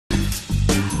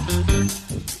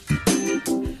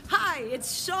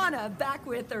Shawna back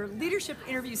with their leadership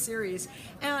interview series.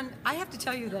 And I have to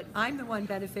tell you that I'm the one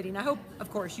benefiting. I hope,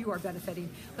 of course, you are benefiting,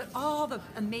 but all the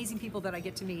amazing people that I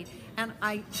get to meet. And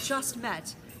I just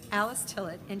met Alice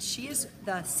Tillet, and she is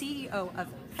the CEO of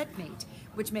Petmate,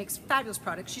 which makes fabulous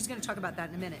products. She's going to talk about that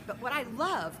in a minute. But what I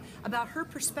love about her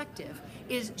perspective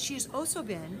is she's also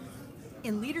been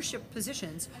in leadership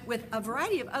positions with a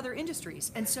variety of other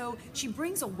industries. And so she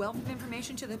brings a wealth of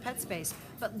information to the pet space,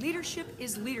 but leadership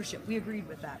is leadership. We agreed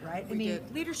with that, right? We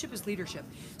did. Leadership is leadership.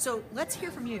 So let's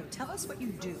hear from you. Tell us what you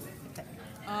do at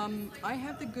Petmate. I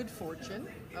have the good fortune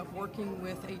of working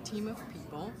with a team of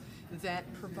people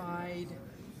that provide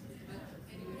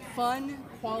fun,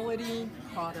 quality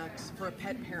products for a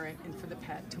pet parent and for the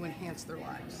pet to enhance their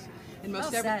lives. And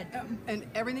and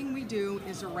everything we do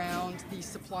is around the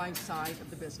supply side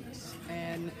of the business.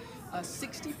 And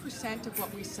 60% of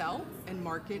what we sell and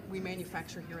market, we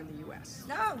manufacture here in the U.S.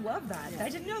 No, I love that. Yeah. I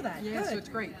didn't know that. Yeah, Good. so it's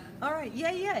great. All right,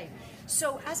 yay.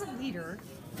 So as a leader,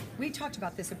 we talked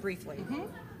about this briefly.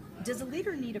 Mm-hmm. Does a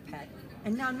leader need a pet?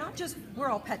 And now, not just, we're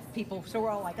all pet people, so we're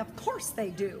all like, of course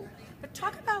they do. But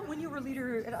talk about when you were a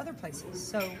leader at other places.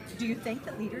 So do you think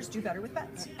that leaders do better with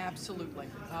pets? Absolutely.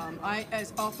 I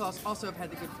also have had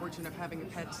the good fortune of having a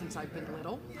pet since I've been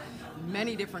little.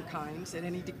 Many different kinds at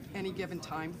any given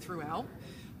time throughout.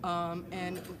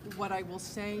 And what I will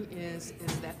say is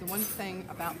that the one thing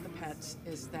about the pets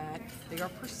is that they are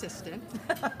persistent.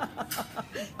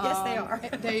 Yes, they are.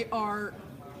 They are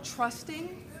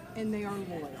trusting and they are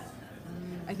loyal.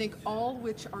 I think all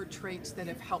which are traits that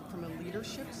have helped from a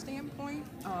leadership standpoint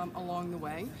along the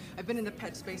way. I've been in the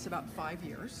pet space about 5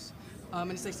 years.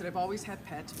 And as I said, I've always had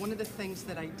pets. One of the things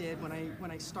that I did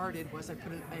when I started was I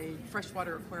put a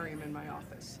freshwater aquarium in my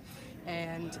office.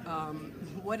 And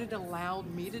what it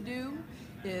allowed me to do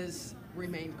is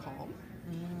remain calm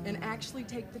and actually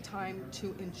take the time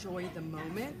to enjoy the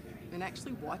moment and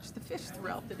actually watch the fish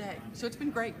throughout the day. So it's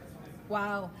been great.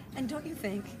 Wow. And don't you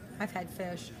think, I've had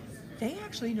fish, they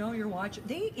actually know you're watching.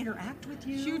 They interact with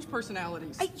you. Huge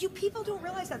personalities. You people don't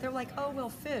realize that. They're like, oh, well,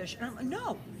 fish. And I'm like,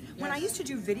 no. Yes. When I used to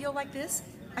do video like this,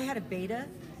 I had a beta,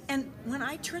 and when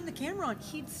I turned the camera on,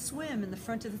 he'd swim in the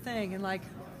front of the thing, and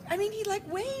he'd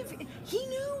wave. He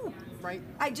knew. Right.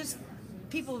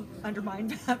 People undermine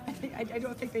that. I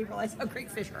don't think they realize how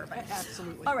great fish are. But.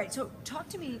 Absolutely. All right, so talk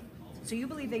to me. So you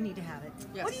believe they need to have it.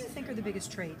 Yes. What do you think are the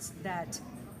biggest traits that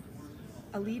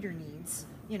a leader needs,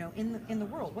 in the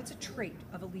world? What's a trait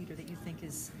of a leader that you think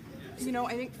is...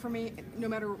 I think for me, no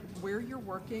matter where you're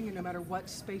working and no matter what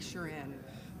space you're in,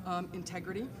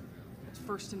 integrity,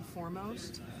 first and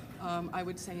foremost. I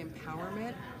would say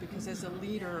empowerment, because as a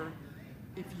leader,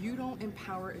 if you don't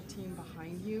empower a team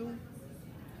behind you,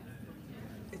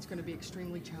 it's going to be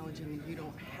extremely challenging and you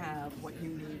don't have what you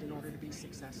need in order to be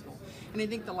successful. And I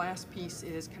think the last piece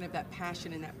is kind of that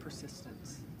passion and that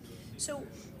persistence. So,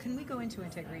 can we go into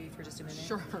integrity for just a minute?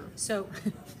 Sure. So,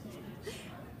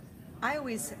 I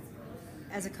always,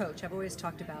 as a coach, I've always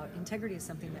talked about integrity is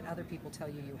something that other people tell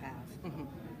you have.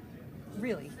 Mm-hmm.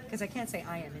 Really, because I can't say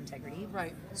I am integrity.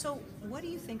 Right. So, what do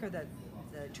you think are the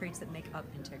traits that make up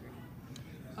integrity?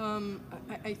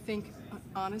 I think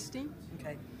honesty.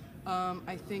 Okay.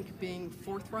 I think being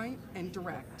forthright and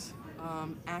direct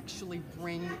actually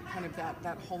bring kind of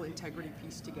that whole integrity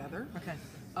piece together. Okay.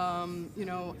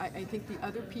 I think the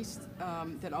other piece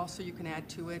that also you can add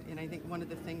to it, and I think one of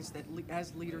the things that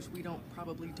as leaders we don't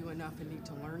probably do enough and need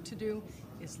to learn to do,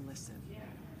 is listen.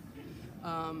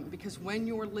 Because when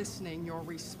you're listening, your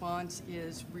response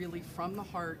is really from the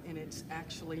heart and it's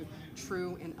actually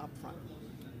true and upfront.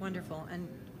 Wonderful. And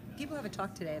people haven't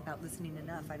talked today about listening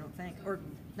enough, I don't think, or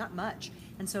not much.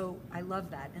 And so I love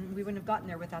that. And we wouldn't have gotten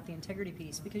there without the integrity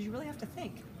piece, because you really have to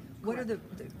think. What are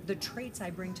the traits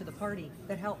I bring to the party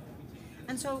that help?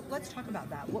 And so let's talk about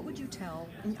that. What would you tell,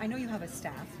 and I know you have a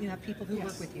staff, you have people who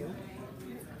work with you.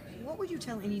 What would you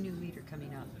tell any new leader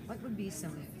coming up? What would be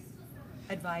some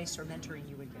advice or mentoring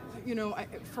you would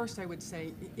give? First I would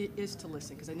say it is to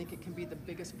listen, because I think it can be the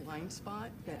biggest blind spot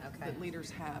that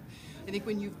leaders have. I think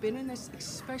when you've been in this,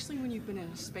 especially when you've been in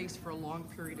a space for a long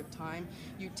period of time,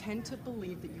 you tend to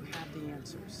believe that you have the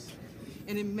answers.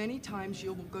 And in many times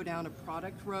you'll go down a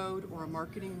product road or a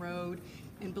marketing road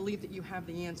and believe that you have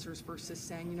the answers versus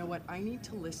saying, you know what, I need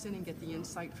to listen and get the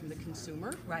insight from the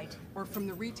consumer, right, or from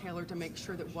the retailer to make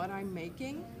sure that what I'm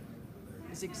making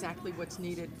is exactly what's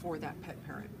needed for that pet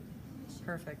parent.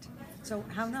 Perfect. So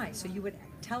how nice. So you would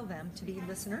tell them to be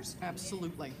listeners?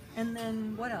 Absolutely. And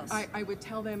then what else? I would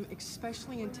tell them,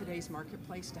 especially in today's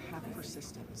marketplace, to have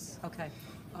persistence. Okay.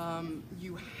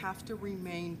 You have to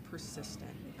remain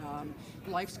persistent.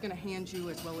 Life's going to hand you,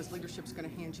 as well as leadership's going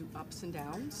to hand you ups and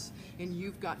downs, and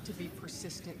you've got to be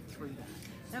persistent through that.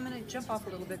 I'm going to jump off a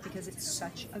little bit because it's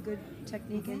such a good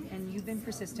technique, and you've been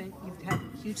persistent. You've had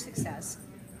huge success.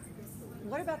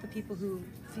 What about the people who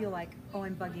feel like, oh,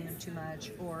 I'm bugging them too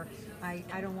much, or I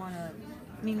don't want to?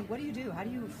 I mean, what do you do? How do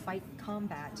you fight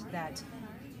combat that?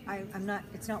 I'm not.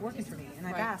 It's not working for me, and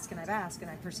I've asked and I've asked and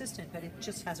I'm persistent, but it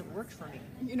just hasn't worked for me.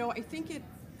 You know, I think it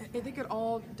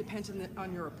all depends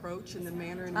on your approach and the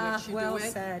manner in which you do it. Well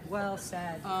said. Well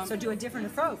said. So do a different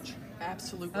approach.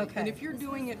 Absolutely. Okay. And if you're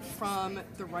doing it from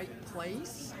the right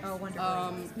place,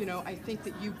 wonderful. you know, I think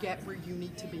that you get where you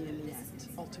need to be in the end,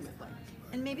 ultimately.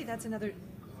 And maybe that's another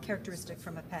characteristic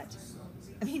from a pet.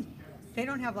 I mean, they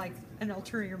don't have like an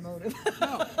ulterior motive.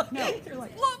 No. They're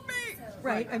like, love me!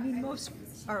 Right? I mean, most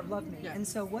are love me. Yeah. And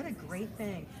so what a great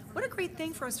thing. What a great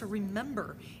thing for us to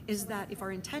remember is that if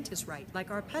our intent is right,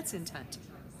 like our pet's intent,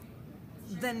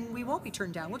 then we won't be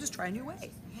turned down. We'll just try a new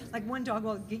way. Like one dog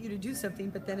will get you to do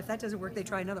something, but then if that doesn't work, they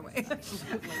try another way.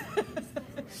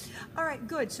 All right,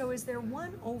 good. So is there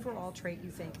one overall trait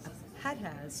you think a pet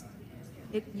has?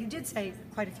 You did say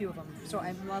quite a few of them, so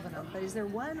I'm loving them. But is there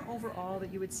one overall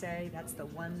that you would say that's the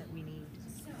one that we need?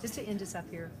 Just to end us up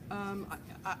here.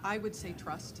 I would say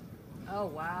trust. Oh,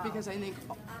 wow. Because I think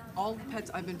all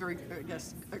pets, I've been very,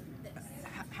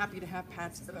 happy to have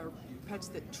pets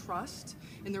that trust,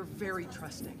 and they're very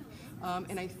trusting.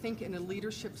 And I think in a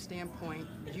leadership standpoint,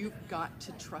 you've got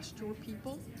to trust your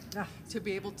people to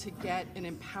be able to get and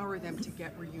empower them to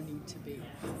get where you need to be.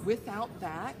 Without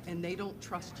that, and they don't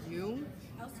trust you,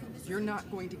 you're not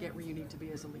going to get where you need to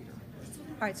be as a leader.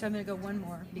 All right, so I'm going to go one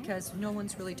more because no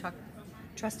one's really talked.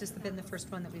 Trust has been the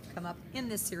first one that we've come up in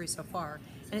this series so far,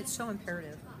 and it's so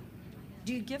imperative.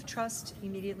 Do you give trust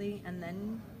immediately and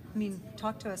then, I mean,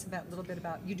 talk to us about a little bit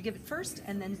about, you give it first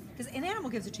and then, because an animal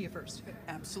gives it to you first.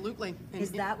 Absolutely.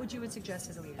 Is that what you would suggest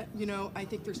as a leader? You know, I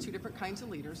think there's two different kinds of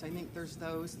leaders. I think there's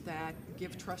those that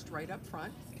give trust right up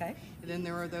front. Okay. And then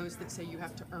there are those that say you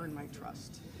have to earn my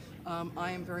trust. I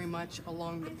am very much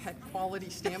along the pet quality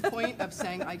standpoint of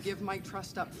saying I give my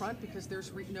trust up front because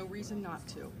there's no reason not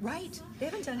to. Right. They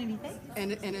haven't done anything.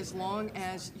 And as long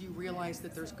as you realize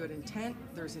that there's good intent,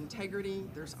 there's integrity,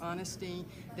 there's honesty,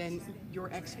 then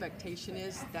your expectation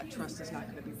is that trust is not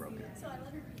going to be broken.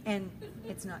 And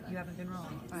it's not. You haven't been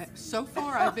wrong. So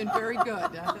far, I've been very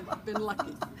good. I've been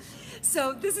lucky.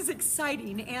 So this is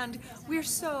exciting, and we're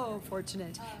so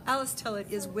fortunate. Alice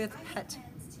Tillet is with Petmate.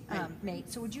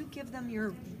 So would you give them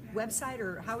your website,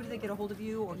 or how do they get a hold of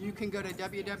you? Or you can go to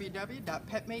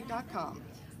www.petmate.com.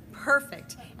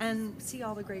 Perfect. And see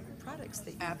all the great products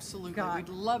that you Absolutely. got. We'd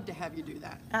love to have you do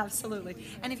that. Absolutely.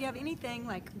 And if you have anything,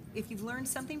 like if you've learned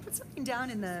something, put something down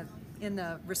in the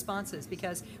responses,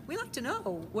 because we like to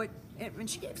know what, and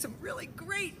she gave some really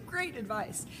great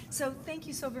advice. So thank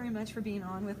you so very much for being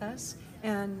on with us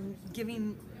and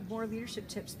giving more leadership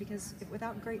tips, because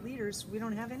without great leaders, we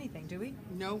don't have anything, do we?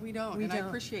 No, we don't. We and don't. I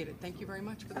appreciate it. Thank you very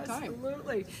much for the time.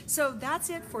 Absolutely. So that's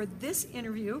it for this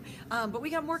interview, but we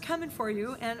got more coming for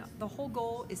you, and the whole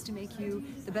goal is to make you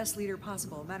the best leader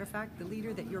possible. Matter of fact, the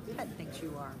leader that your pet thinks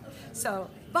you are. So,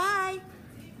 bye!